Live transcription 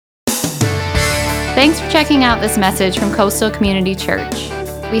Thanks for checking out this message from Coastal Community Church.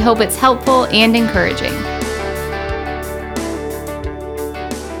 We hope it's helpful and encouraging.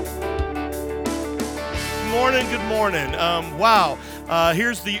 Good morning. Wow.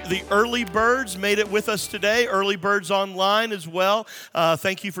 Here's the early birds made it with us today. Early birds online as well.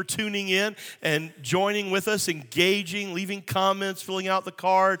 Thank you for tuning in and joining with us, engaging, leaving comments, filling out the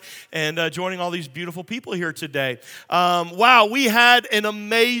card, and joining all these beautiful people here today. Wow, we had an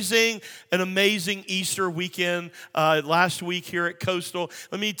amazing Easter weekend last week here at Coastal.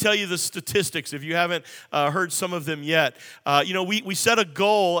 Let me tell you the statistics if you haven't heard some of them yet. We set a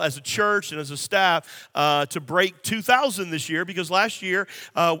goal as a church and as a staff to break 2,000 this year, because last year,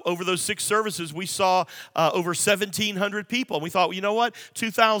 over those 6 services, we saw over 1,700 people. And we thought, well, you know what?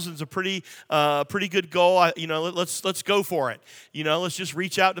 2,000 is a pretty good goal. Let's go for it. Let's just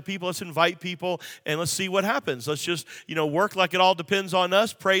reach out to people. Let's invite people, and let's see what happens. Let's just, work like it all depends on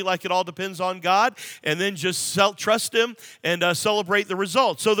us, pray like it all depends on God, and then just trust Him and celebrate the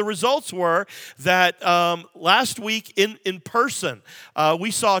results. So the results were that last week in person,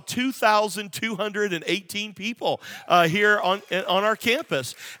 we saw 2,218 people here on our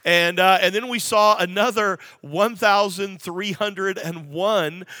campus, and then we saw another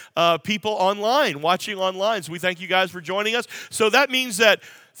 1,301 people watching online. So we thank you guys for joining us. So that means that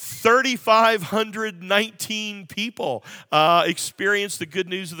 3,519 people experienced the good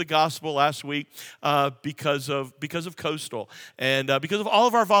news of the gospel last week because of Coastal, and because of all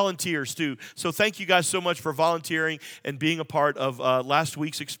of our volunteers too. So thank you guys so much for volunteering and being a part of last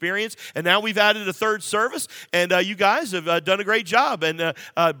week's experience. And now we've added a third service, and you guys have done a great job and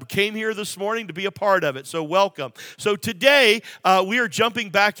came here this morning to be a part of it. So welcome. So today we are jumping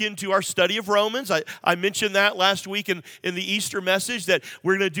back into our study of Romans. I mentioned that last week in the Easter message, that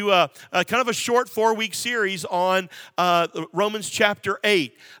we're going to do a kind of a short 4-week series on Romans chapter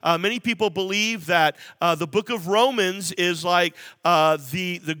 8. Many people believe that the book of Romans is like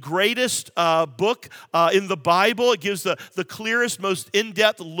the greatest book in the Bible. It gives the clearest, most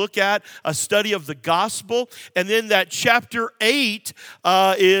in-depth look at a study of the gospel. And then that chapter 8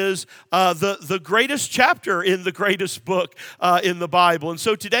 is the greatest chapter in the greatest book in the Bible. And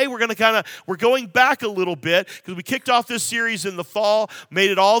so today we're going back a little bit, because we kicked off this series in the fall,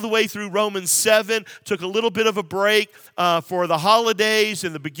 made it all the way through Romans 7, took a little bit of a break for the holidays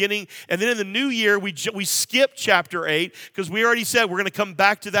in the beginning, and then in the new year, we skipped chapter 8, because we already said we're going to come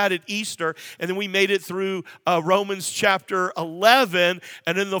back to that at Easter, and then we made it through Romans chapter 11,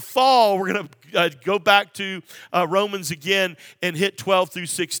 and in the fall, we're going to go back to Romans again and hit 12 through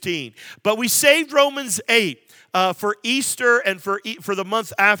 16. But we saved Romans 8 for Easter and for the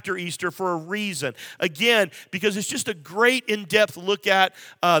month after Easter for a reason. Again, because it's just a great in-depth look at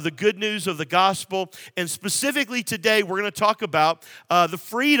the good news of the gospel. And specifically today, we're going to talk about the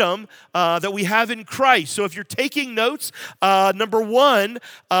freedom that we have in Christ. So if you're taking notes, number 1,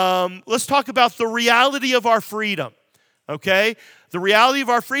 let's talk about the reality of our freedom. Okay? The reality of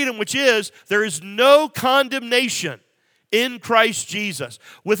our freedom, which is there is no condemnation in Christ Jesus.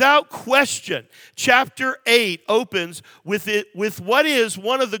 Without question, chapter 8 opens with what is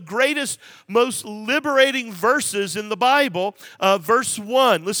one of the greatest, most liberating verses in the Bible, verse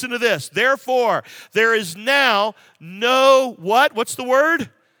 1. Listen to this. Therefore, there is now no, what? What's the word?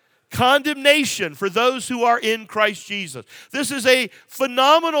 Condemnation for those who are in Christ Jesus. This is a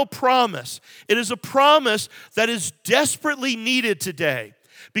phenomenal promise. It is a promise that is desperately needed today,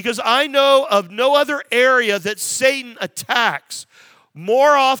 because I know of no other area that Satan attacks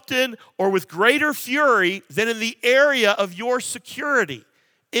more often or with greater fury than in the area of your security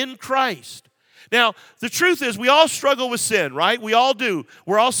in Christ. Now, the truth is, we all struggle with sin, right? We all do.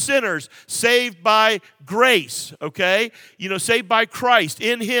 We're all sinners, saved by grace, okay? Saved by Christ,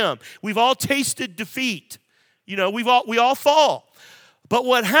 in Him. We've all tasted defeat. We all fall. But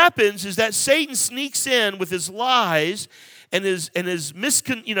what happens is that Satan sneaks in with his lies and his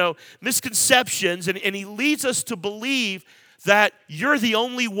misconceptions, and he leads us to believe that you're the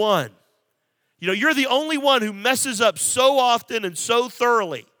only one. You're the only one who messes up so often and so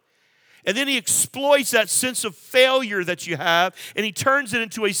thoroughly. And then he exploits that sense of failure that you have, and he turns it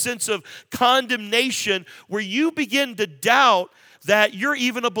into a sense of condemnation where you begin to doubt that you're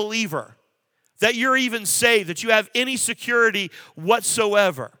even a believer, that you're even saved, that you have any security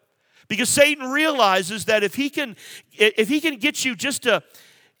whatsoever. Because Satan realizes that if he can get you just to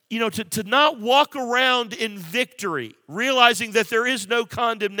not walk around in victory, realizing that there is no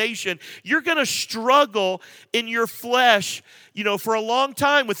condemnation, you're going to struggle in your flesh, for a long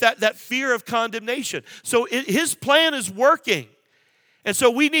time with that fear of condemnation. So his plan is working. And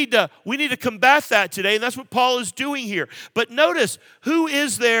so we need to combat that today, and that's what Paul is doing here. But notice, who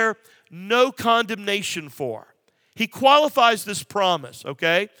is there no condemnation for. He qualifies this promise,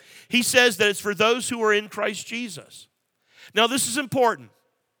 okay? He says that it's for those who are in Christ Jesus. Now, this is important.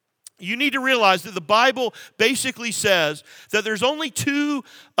 You need to realize that the Bible basically says that there's only two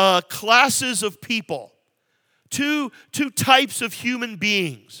classes of people, two types of human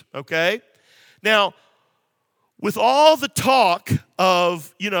beings, okay? Now, with all the talk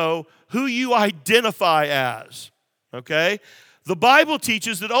of, who you identify as, okay, the Bible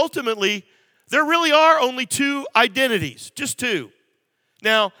teaches that ultimately there really are only two identities, just two.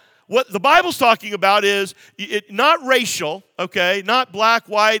 Now, what the Bible's talking about is not racial, okay, not black,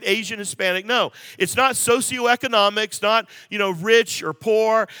 white, Asian, Hispanic. No, it's not socioeconomics, not, rich or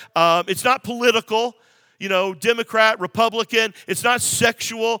poor. It's not political, Democrat, Republican. It's not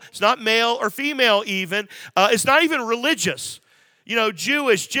sexual. It's not male or female even. It's not even religious.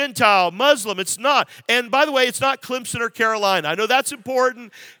 Jewish, Gentile, Muslim, it's not. And by the way, it's not Clemson or Carolina. I know that's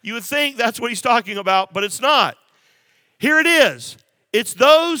important. You would think that's what he's talking about, but it's not. Here it is. It's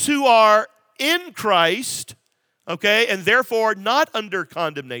those who are in Christ, okay, and therefore not under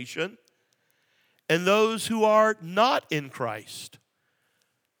condemnation, and those who are not in Christ,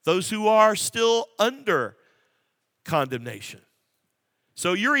 those who are still under condemnation.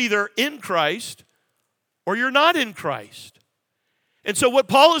 So you're either in Christ or you're not in Christ. And so what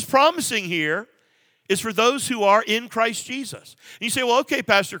Paul is promising here is for those who are in Christ Jesus. And you say, well, okay,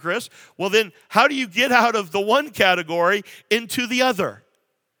 Pastor Chris, well then how do you get out of the one category into the other?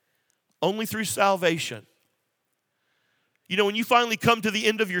 Only through salvation. When you finally come to the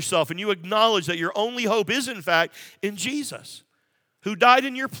end of yourself and you acknowledge that your only hope is in fact in Jesus, who died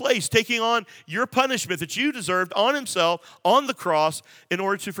in your place, taking on your punishment that you deserved on himself on the cross in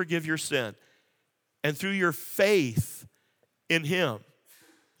order to forgive your sin. And through your faith in him,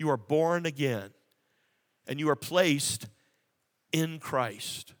 you are born again and you are placed in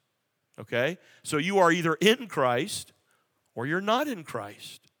Christ. Okay? So you are either in Christ or you're not in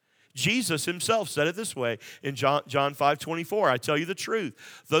Christ. Jesus himself said it this way in John 5:24. I tell you the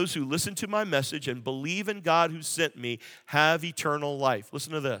truth. Those who listen to my message and believe in God who sent me have eternal life.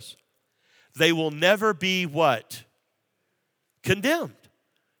 Listen to this. They will never be what? Condemned.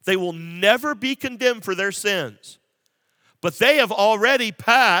 They will never be condemned for their sins. But they have already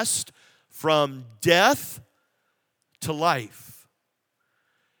passed from death to life.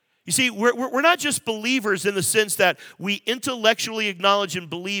 You see, we're not just believers in the sense that we intellectually acknowledge and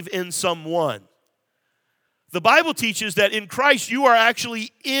believe in someone. The Bible teaches that in Christ you are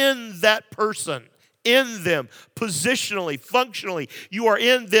actually in that person, in them, positionally, functionally. You are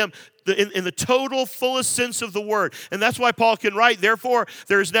in them in the total, fullest sense of the word. And that's why Paul can write, therefore,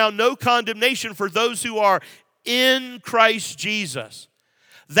 there is now no condemnation for those who are in Christ Jesus.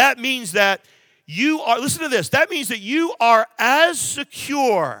 That means that you are, listen to this, that means that you are as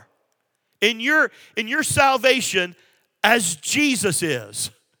secure in your salvation as Jesus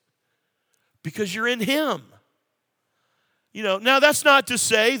is, because you're in him. Now that's not to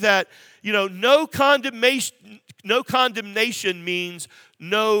say that, no condemnation means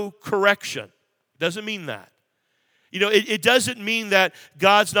no correction. It doesn't mean that. It doesn't mean that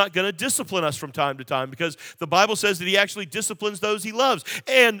God's not going to discipline us from time to time, because the Bible says that he actually disciplines those he loves.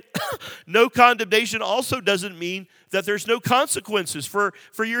 And no condemnation also doesn't mean that there's no consequences for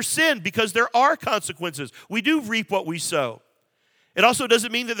your sin, because there are consequences. We do reap what we sow. It also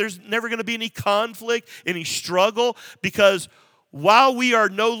doesn't mean that there's never going to be any conflict, any struggle, because while we are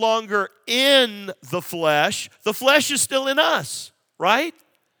no longer in the flesh is still in us, right?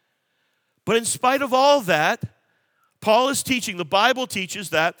 But in spite of all that, Paul is teaching, the Bible teaches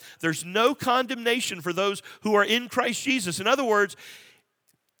that there's no condemnation for those who are in Christ Jesus. In other words,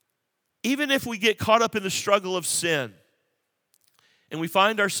 even if we get caught up in the struggle of sin and we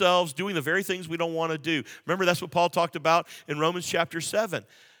find ourselves doing the very things we don't want to do. Remember, that's what Paul talked about in Romans chapter 7.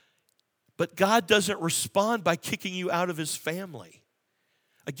 But God doesn't respond by kicking you out of his family.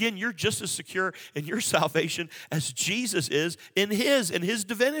 Again, you're just as secure in your salvation as Jesus is in his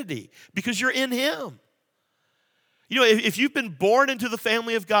divinity, because you're in him. If you've been born into the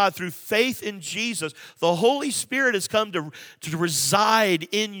family of God through faith in Jesus, the Holy Spirit has come to reside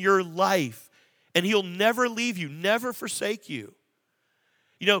in your life. And he'll never leave you, never forsake you.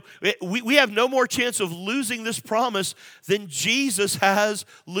 We have no more chance of losing this promise than Jesus has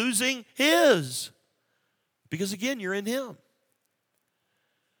losing his. Because again, you're in him.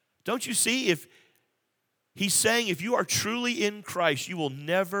 Don't you see, if he's saying if you are truly in Christ, you will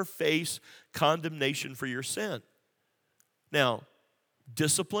never face condemnation for your sin. Now,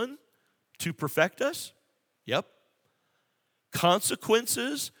 discipline to perfect us? Yep.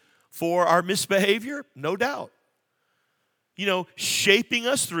 Consequences for our misbehavior? No doubt. shaping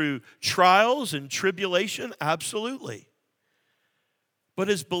us through trials and tribulation? Absolutely. But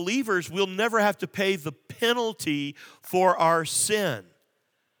as believers, we'll never have to pay the penalty for our sin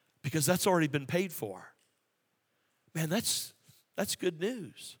because that's already been paid for. Man, that's good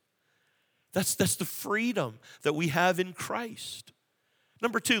news. That's the freedom that we have in Christ.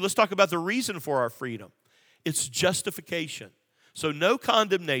 Number 2, let's talk about the reason for our freedom. It's justification. So no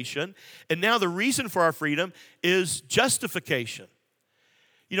condemnation. And now the reason for our freedom is justification.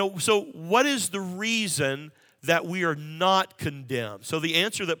 So what is the reason that we are not condemned? So the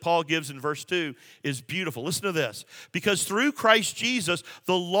answer that Paul gives in verse 2 is beautiful. Listen to this. Because through Christ Jesus,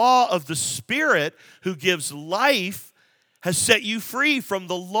 the law of the Spirit who gives life has set you free from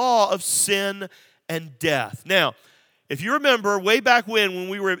the law of sin and death. Now, if you remember way back when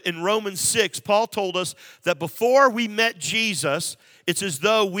we were in Romans 6, Paul told us that before we met Jesus, it's as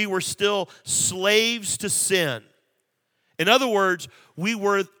though we were still slaves to sin. In other words, we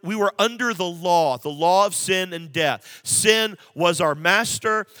were under the law of sin and death. Sin was our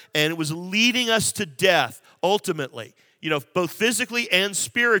master, and it was leading us to death, ultimately, both physically and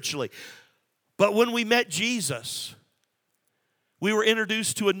spiritually. But when we met Jesus, we were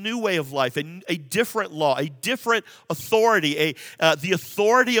introduced to a new way of life, a different law, a different authority, the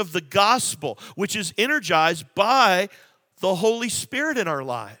authority of the gospel, which is energized by the Holy Spirit in our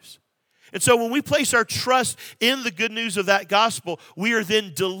lives. And so when we place our trust in the good news of that gospel, we are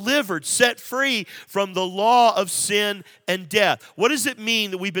then delivered, set free from the law of sin and death. What does it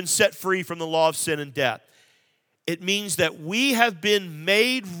mean that we've been set free from the law of sin and death? It means that we have been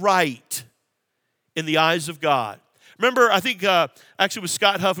made right in the eyes of God. Remember, I think actually it was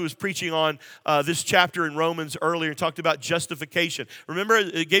Scott Huff who was preaching on this chapter in Romans earlier and talked about justification. Remember,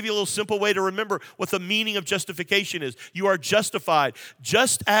 it gave you a little simple way to remember what the meaning of justification is. You are justified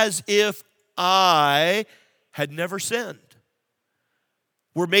just as if I had never sinned.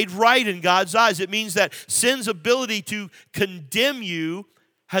 We're made right in God's eyes. It means that sin's ability to condemn you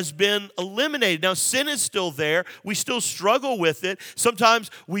has been eliminated. Now, sin is still there. We still struggle with it.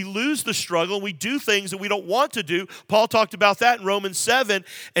 Sometimes we lose the struggle and we do things that we don't want to do. Paul talked about that in Romans 7.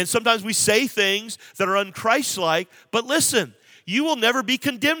 And sometimes we say things that are un-Christ-like. But listen, you will never be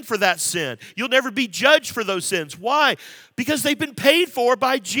condemned for that sin. You'll never be judged for those sins. Why? Because they've been paid for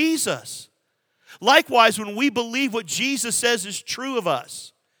by Jesus. Likewise, when we believe what Jesus says is true of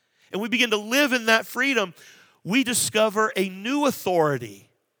us, and we begin to live in that freedom, we discover a new authority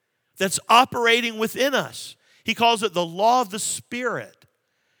that's operating within us. He calls it the law of the Spirit.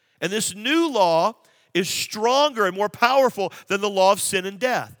 And this new law is stronger and more powerful than the law of sin and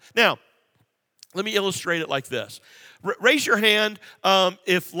death. Now, let me illustrate it like this. Raise your hand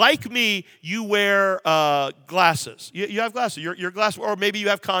if, like me, you wear glasses. You have glasses. Your glasses, or maybe you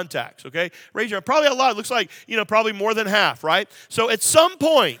have contacts, okay? Raise your hand. Probably a lot. It looks like, probably more than half, right? So at some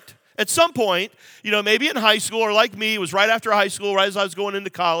point, maybe in high school, or like me, it was right after high school, right as I was going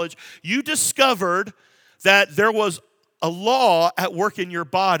into college, you discovered that there was a law at work in your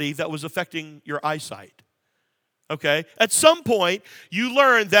body that was affecting your eyesight. Okay? At some point, you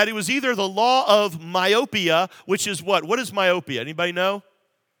learned that it was either the law of myopia, which is what? What is myopia? Anybody know?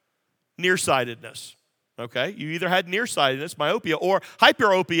 Nearsightedness. Okay? You either had nearsightedness, myopia, or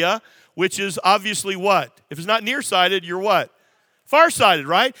hyperopia, which is obviously what? If it's not nearsighted, you're what? Farsighted,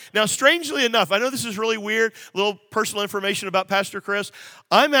 right? Now, strangely enough, I know this is really weird, little personal information about Pastor Chris.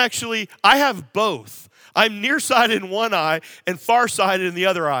 I have both. I'm nearsighted in one eye and farsighted in the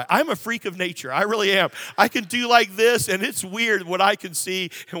other eye. I'm a freak of nature. I really am. I can do like this, and it's weird what I can see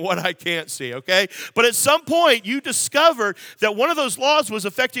and what I can't see, okay? But at some point, you discovered that one of those laws was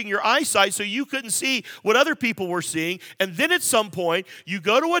affecting your eyesight, so you couldn't see what other people were seeing. And then at some point, you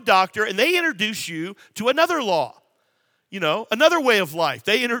go to a doctor, and they introduce you to another law. Another way of life.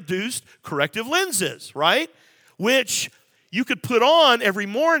 They introduced corrective lenses, right? Which you could put on every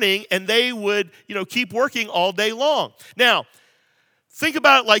morning and they would, keep working all day long. Now, think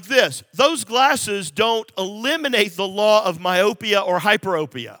about it like this. Those glasses don't eliminate the law of myopia or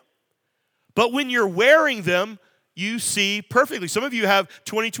hyperopia. But when you're wearing them, you see perfectly. Some of you have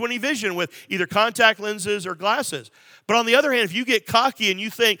 20/20 vision with either contact lenses or glasses. But on the other hand, if you get cocky and you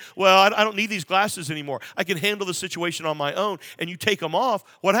think, well, I don't need these glasses anymore, I can handle the situation on my own, and you take them off,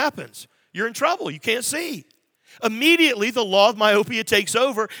 what happens? You're in trouble. You can't see. Immediately, the law of myopia takes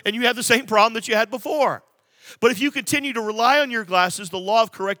over, and you have the same problem that you had before. But if you continue to rely on your glasses, the law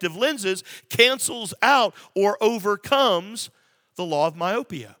of corrective lenses cancels out or overcomes the law of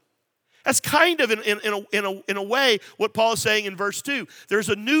myopia. That's kind of, in a way, what Paul is saying in verse 2. There's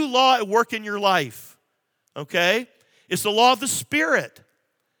a new law at work in your life, okay? It's the law of the Spirit.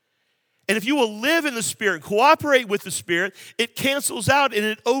 And if you will live in the Spirit, cooperate with the Spirit, it cancels out and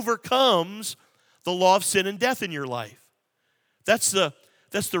it overcomes the law of sin and death in your life. That's the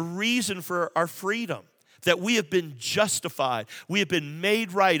reason for our freedom, that we have been justified. We have been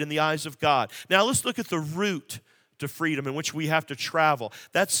made right in the eyes of God. Now let's look at the route to freedom in which we have to travel.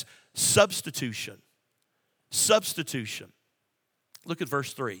 That's substitution. Substitution. Look at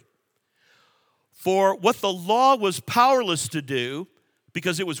verse 3. For what the law was powerless to do,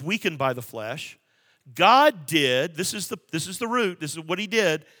 because it was weakened by the flesh, God did, this is the root, this is what he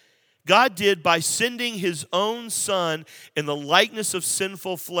did, God did by sending his own Son in the likeness of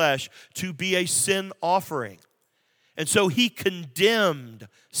sinful flesh to be a sin offering. And so he condemned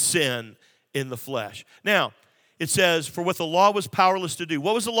sin in the flesh. Now, it says, for what the law was powerless to do.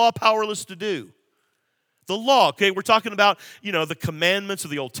 What was the law powerless to do? The law, okay, we're talking about, the commandments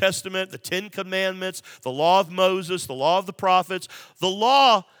of the Old Testament, the 10 commandments, the law of Moses, the law of the prophets. The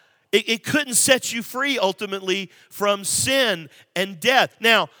law, it couldn't set you free ultimately from sin and death.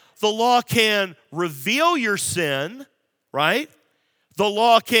 Now, the law can reveal your sin, right? The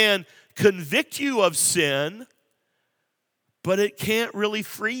law can convict you of sin, but it can't really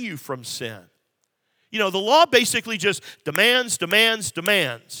free you from sin. The law basically just demands,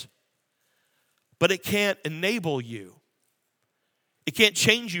 but it can't enable you. It can't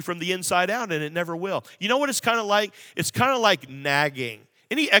change you from the inside out, and it never will. You know what it's kind of like? It's kind of like nagging.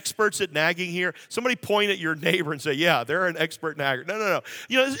 Any experts at nagging here? Somebody point at your neighbor and say, yeah, they're an expert nagger. No.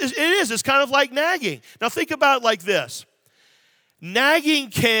 It is. It's kind of like nagging. Now think about it like this. Nagging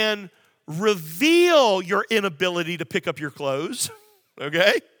can reveal your inability to pick up your clothes,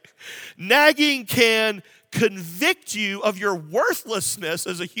 okay? Nagging can convict you of your worthlessness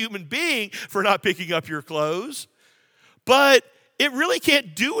as a human being for not picking up your clothes, but it really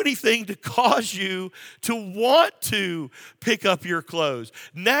can't do anything to cause you to want to pick up your clothes.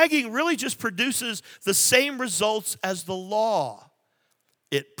 Nagging really just produces the same results as the law.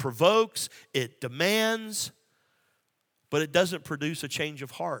 It provokes, it demands, but it doesn't produce a change of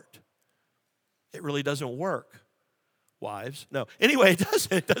heart. It really doesn't work. Wives? No. Anyway,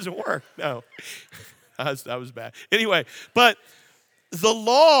 it doesn't work. No. That was bad. Anyway, but the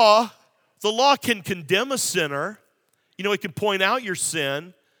law can condemn a sinner. It can point out your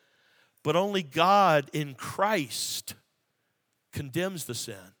sin, but only God in Christ condemns the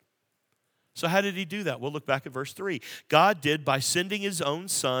sin. So how did he do that? We'll look back at verse 3. God did by sending his own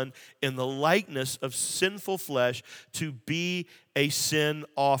Son in the likeness of sinful flesh to be a sin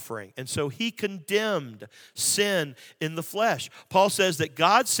offering. And so he condemned sin in the flesh. Paul says that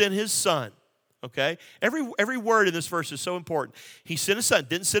God sent his Son, okay? Every word in this verse is so important. He sent his Son,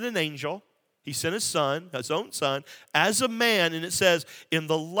 didn't send an angel. He sent his Son, his own Son, as a man, and it says, in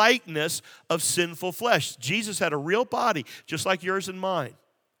the likeness of sinful flesh. Jesus had a real body, just like yours and mine.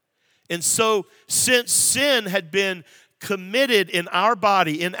 And so, since sin had been committed in our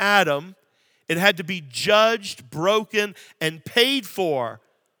body, in Adam, it had to be judged, broken, and paid for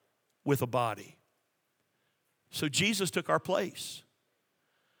with a body. So Jesus took our place.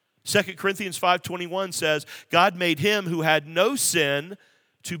 2 Corinthians 5:21 says, God made him who had no sin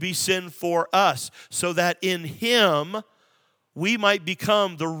to be sin for us, so that in him we might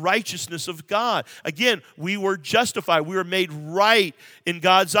become the righteousness of God. Again, we were justified. We were made right in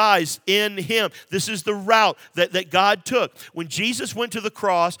God's eyes in him. This is the route that God took. When Jesus went to the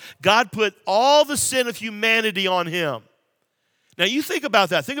cross, God put all the sin of humanity on him. Now you think about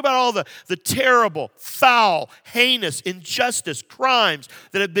that. Think about all the terrible, foul, heinous, injustice, crimes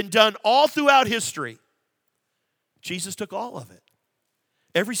that have been done all throughout history. Jesus took all of it.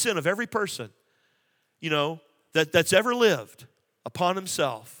 Every sin of every person, that's ever lived upon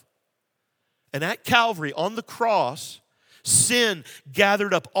himself. And at Calvary, on the cross, sin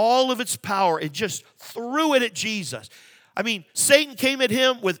gathered up all of its power and just threw it at Jesus. I mean, Satan came at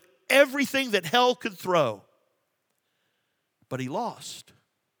him with everything that hell could throw. But he lost.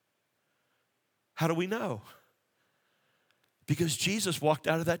 How do we know? Because Jesus walked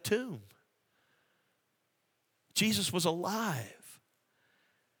out of that tomb. Jesus was alive.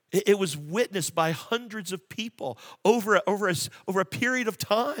 It was witnessed by hundreds of people over a period of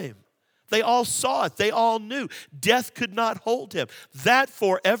time. They all saw it. They all knew. Death could not hold him. That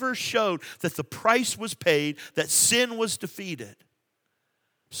forever showed that the price was paid, that sin was defeated.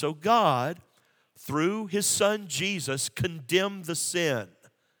 So God, through his Son Jesus, condemned the sin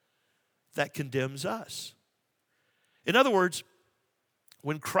that condemns us. In other words,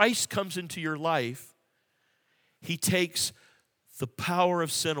 when Christ comes into your life, he takes the power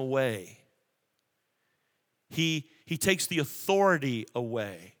of sin away. He takes the authority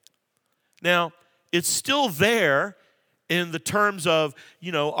away. Now, it's still there, in the terms of,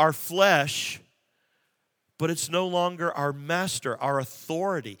 our flesh, but it's no longer our master, our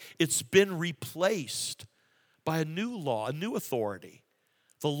authority. It's been replaced by a new law, a new authority,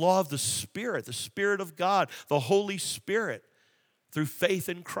 the law of the Spirit of God, the Holy Spirit, through faith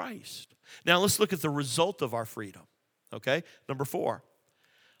in Christ. Now let's look at the result of our freedom, okay? Number 4,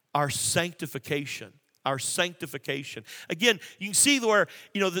 our sanctification. Our sanctification. Again, you can see where,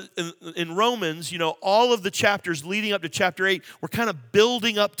 in Romans, all of the chapters leading up to chapter 8, we're kind of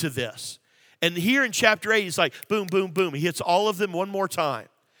building up to this. And here in chapter 8, it's like boom, boom, boom. He hits all of them one more time.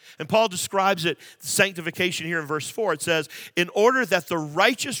 And Paul describes it, sanctification here in verse 4. It says, in order that the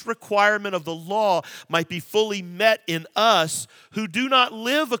righteous requirement of the law might be fully met in us who do not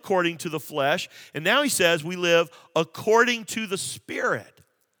live according to the flesh. And now he says we live according to the Spirit.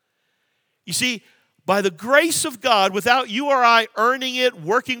 You see, by the grace of God, without you or I earning it,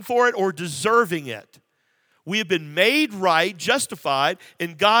 working for it, or deserving it, we have been made right, justified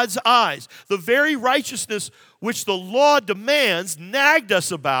in God's eyes. The very righteousness which the law demands, nagged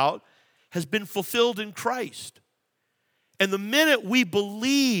us about, has been fulfilled in Christ. And the minute we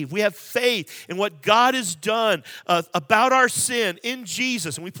believe, we have faith in what God has done about our sin in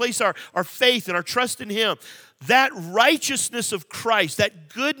Jesus, and we place our faith and our trust in Him, that righteousness of Christ, that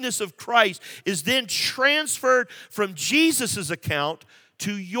goodness of Christ is then transferred from Jesus' account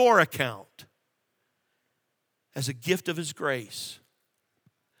to your account as a gift of His grace.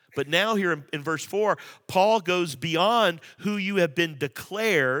 But now here in verse 4, Paul goes beyond who you have been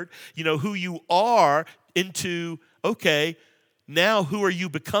declared, who you are, into, okay, now who are you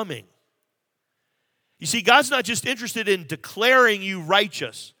becoming? You see, God's not just interested in declaring you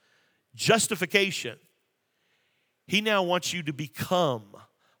righteous, justification. He now wants you to become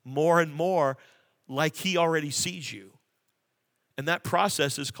more and more like He already sees you. And that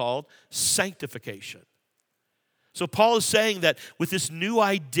process is called sanctification. So Paul is saying that with this new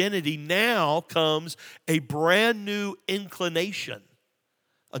identity now comes a brand new inclination,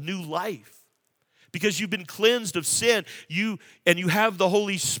 a new life. Because you've been cleansed of sin, you have the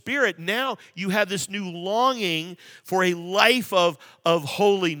Holy Spirit, now you have this new longing for a life of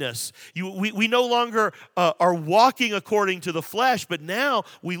holiness. We no longer are walking according to the flesh, but now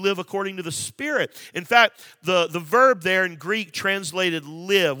we live according to the Spirit. In fact, the verb there in Greek translated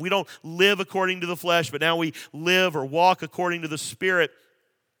live. We don't live according to the flesh, but now we live or walk according to the Spirit.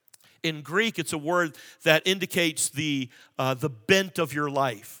 In Greek, it's a word that indicates the bent of your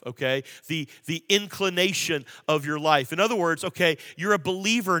life, okay? The inclination of your life. In other words, okay, you're a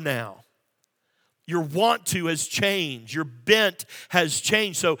believer now. Your want to has changed. Your bent has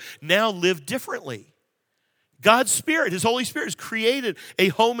changed. So now live differently. God's Spirit, His Holy Spirit, has created a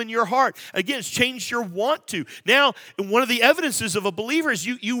home in your heart. Again, it's changed your want to. Now, one of the evidences of a believer is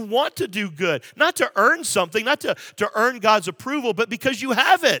you want to do good. Not to earn something, not to earn God's approval, but because you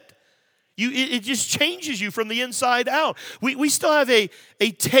have it. It just changes you from the inside out. We still have a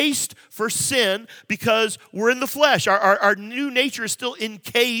taste for sin because we're in the flesh. Our new nature is still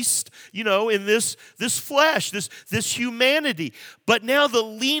encased, in this flesh, this humanity. But now the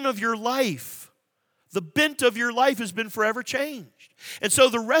lean of your life, the bent of your life has been forever changed. And so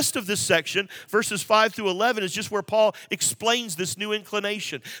the rest of this section, verses 5 through 11, is just where Paul explains this new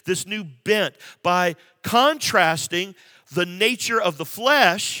inclination, this new bent, by contrasting the nature of the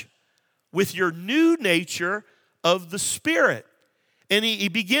flesh with your new nature of the Spirit. And he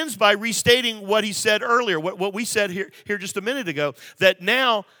begins by restating what he said earlier, what we said here just a minute ago, that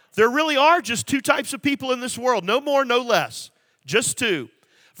now there really are just two types of people in this world, no more, no less, just two.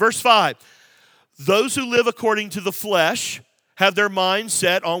 Verse 5, those who live according to the flesh have their mind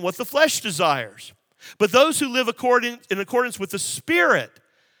set on what the flesh desires. But those who live in accordance with the Spirit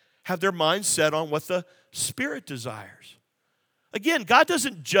have their mind set on what the Spirit desires. Again, God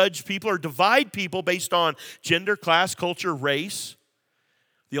doesn't judge people or divide people based on gender, class, culture, race.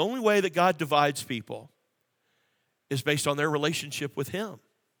 The only way that God divides people is based on their relationship with Him.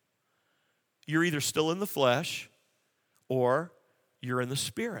 You're either still in the flesh or you're in the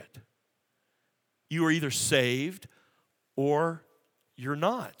Spirit. You are either saved or you're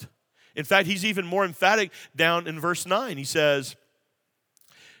not. In fact, he's even more emphatic down in verse 9. He says,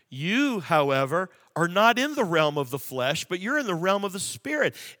 you, however, are not in the realm of the flesh, but you're in the realm of the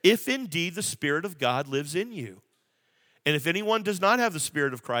Spirit, if indeed the Spirit of God lives in you. And if anyone does not have the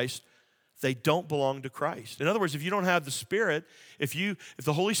Spirit of Christ, they don't belong to Christ. In other words, if you don't have the Spirit, if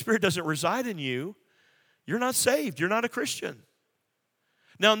the Holy Spirit doesn't reside in you, you're not saved. You're not a Christian.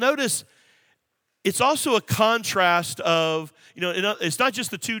 Now notice, it's also a contrast of, it's not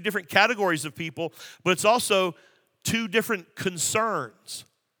just the two different categories of people, but it's also two different concerns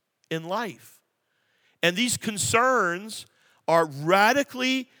in life. And these concerns are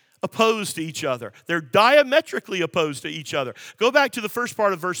radically opposed to each other. They're diametrically opposed to each other. Go back to the first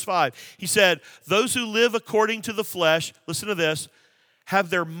part of verse 5. He said, those who live according to the flesh, listen to this, have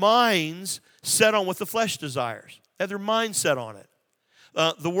their minds set on what the flesh desires. Have their minds set on it.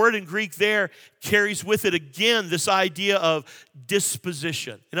 The word in Greek there carries with it again this idea of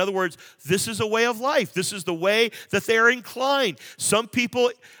disposition. In other words, this is a way of life. This is the way that they are inclined. Some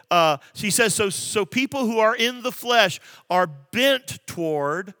people, he says, so people who are in the flesh are bent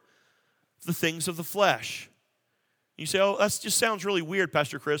toward the things of the flesh. You say, oh, that just sounds really weird,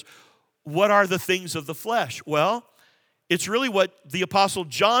 Pastor Chris. What are the things of the flesh? Well, it's really what the Apostle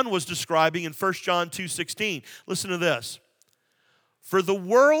John was describing in 1 John 2:16. Listen to this. For the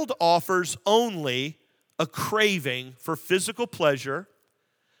world offers only a craving for physical pleasure,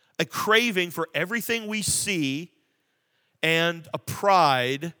 a craving for everything we see, and a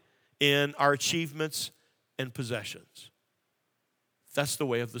pride in our achievements and possessions. That's the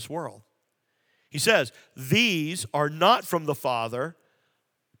way of this world. He says, these are not from the Father,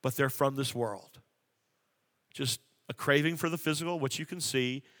 but they're from this world. Just a craving for the physical, what you can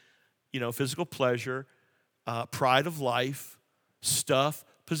see, physical pleasure, pride of life, stuff,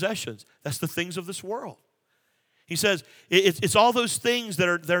 possessions. That's the things of this world. He says it's all those things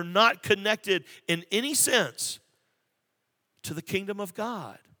that they're not connected in any sense to the kingdom of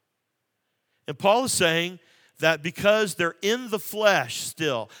God. And Paul is saying that because they're in the flesh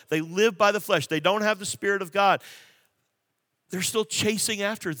still, they live by the flesh, they don't have the Spirit of God, they're still chasing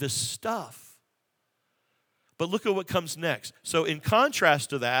after this stuff. But look at what comes next. So in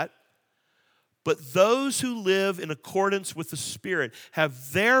contrast to that, but those who live in accordance with the Spirit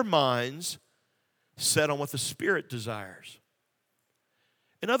have their minds set on what the Spirit desires.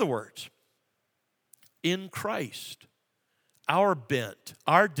 In other words, in Christ, our bent,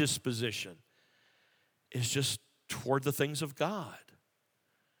 our disposition is just toward the things of God.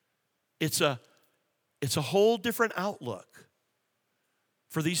 It's a whole different outlook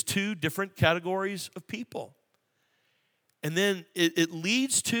for these two different categories of people. And then it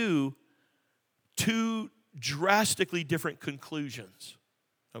leads to two drastically different conclusions.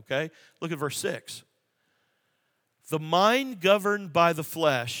 Okay? Look at verse 6. The mind governed by the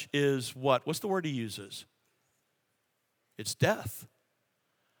flesh is what? What's the word he uses? It's death.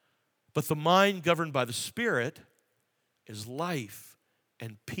 But the mind governed by the Spirit is life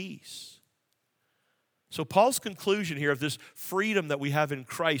and peace. So Paul's conclusion here of this freedom that we have in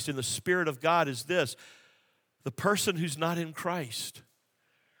Christ, in the Spirit of God, is this. The person who's not in Christ,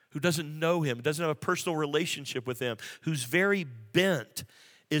 who doesn't know Him, doesn't have a personal relationship with Him, whose very bent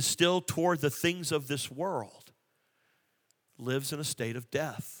is still toward the things of this world, lives in a state of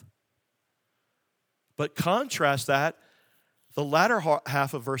death. But contrast that, the latter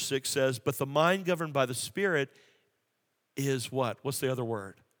half of verse 6 says, but the mind governed by the Spirit is what? What's the other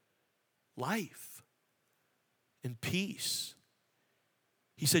word? Life and peace.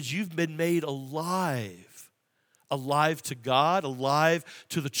 He says, you've been made alive. Alive to God, alive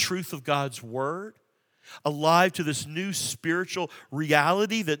to the truth of God's word, alive to this new spiritual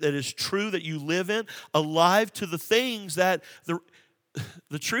reality that is true that you live in, alive to the things that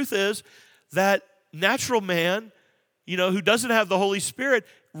the truth is that natural man, who doesn't have the Holy Spirit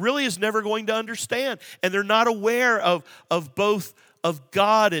really is never going to understand. And they're not aware of both of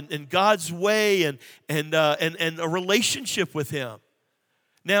God and God's way and a relationship with Him.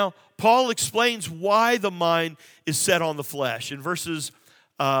 Now, Paul explains why the mind is set on the flesh. In verses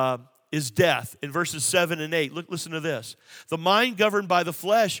is death. In verses 7 and 8, listen to this. The mind governed by the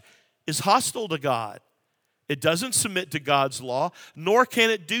flesh is hostile to God. It doesn't submit to God's law, nor can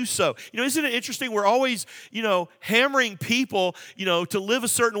it do so. Isn't it interesting? We're always, hammering people, to live a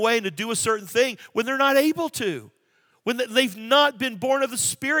certain way and to do a certain thing when they're not able to. When they've not been born of the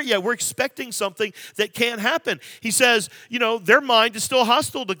Spirit yet. We're expecting something that can't happen. He says, their mind is still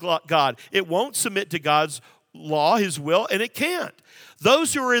hostile to God. It won't submit to God's law, His will, and it can't.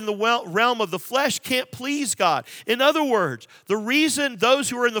 Those who are in the realm of the flesh can't please God. In other words, the reason those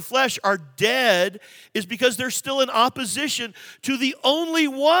who are in the flesh are dead is because they're still in opposition to the only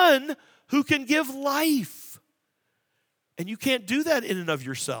one who can give life. And you can't do that in and of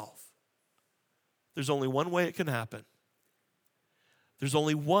yourself. There's only one way it can happen. There's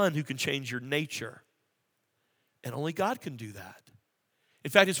only one who can change your nature. And only God can do that. In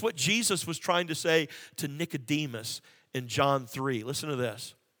fact, it's what Jesus was trying to say to Nicodemus in John 3. Listen to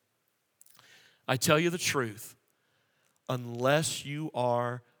this. I tell you the truth, unless you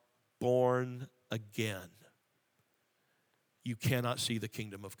are born again, you cannot see the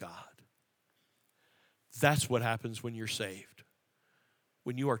kingdom of God. That's what happens when you're saved.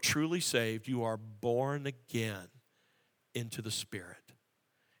 when you are truly saved, you are born again into the Spirit.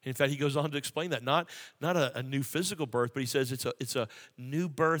 In fact, he goes on to explain that. Not a new physical birth, but he says it's a new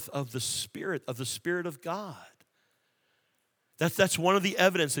birth of the Spirit of God. That's one of the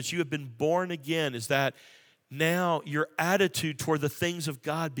evidence that you have been born again, is that now your attitude toward the things of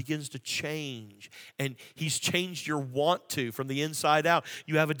God begins to change. And he's changed your want to from the inside out.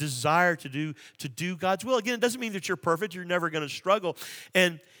 You have a desire to do God's will. Again, it doesn't mean that you're perfect. You're never going to struggle.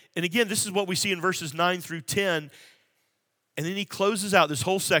 And again, this is what we see in verses 9 through 10. And then he closes out this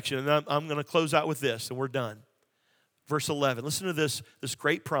whole section. And I'm going to close out with this, and we're done. Verse 11. Listen to this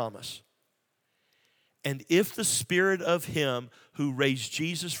great promise. And if the Spirit of him who raised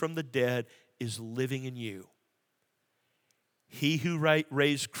Jesus from the dead is living in you, he who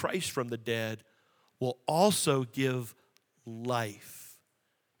raised Christ from the dead will also give life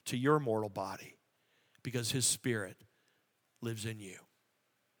to your mortal body, because his Spirit lives in you.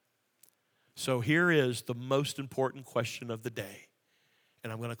 So here is the most important question of the day,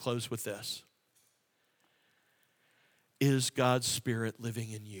 and I'm going to close with this. Is God's Spirit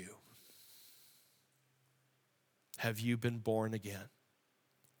living in you? Have you been born again?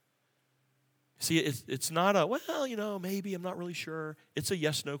 See, it's not a, well, maybe, I'm not really sure. It's a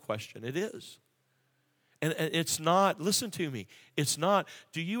yes-no question. It is. And it's not, listen to me, it's not,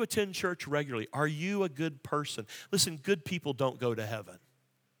 do you attend church regularly? Are you a good person? Listen, good people don't go to heaven.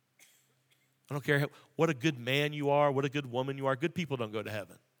 I don't care what a good man you are, what a good woman you are. Good people don't go to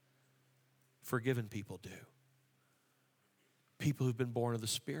heaven. Forgiven people do. People who've been born of the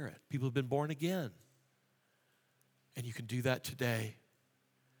Spirit. People who've been born again. And you can do that today.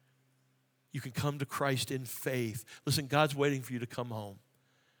 You can come to Christ in faith. Listen, God's waiting for you to come home.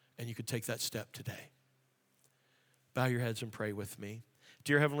 And you can take that step today. Bow your heads and pray with me.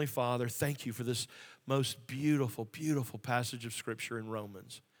 Dear Heavenly Father, thank you for this most beautiful, beautiful passage of Scripture in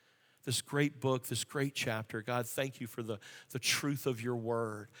Romans. This great book, this great chapter. God, thank you for the truth of your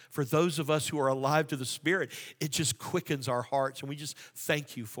word. For those of us who are alive to the Spirit, it just quickens our hearts, and we just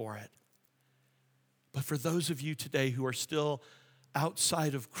thank you for it. But for those of you today who are still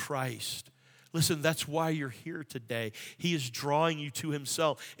outside of Christ, listen, that's why you're here today. He is drawing you to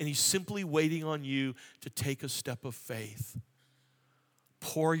himself, and he's simply waiting on you to take a step of faith.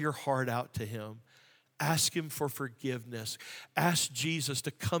 Pour your heart out to him. Ask him for forgiveness. Ask Jesus to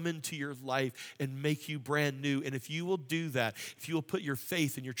come into your life and make you brand new. And if you will do that, if you will put your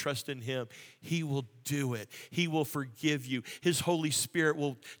faith and your trust in him, he will do it. He will forgive you. His Holy Spirit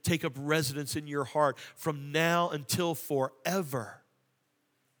will take up residence in your heart from now until forever.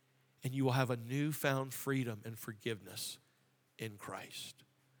 And you will have a newfound freedom and forgiveness in Christ.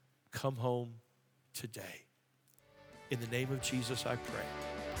 Come home today. In the name of Jesus, I pray.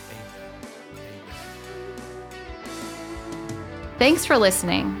 Amen. Thanks for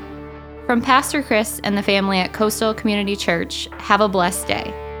listening. From Pastor Chris and the family at Coastal Community Church, have a blessed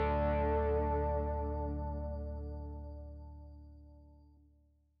day.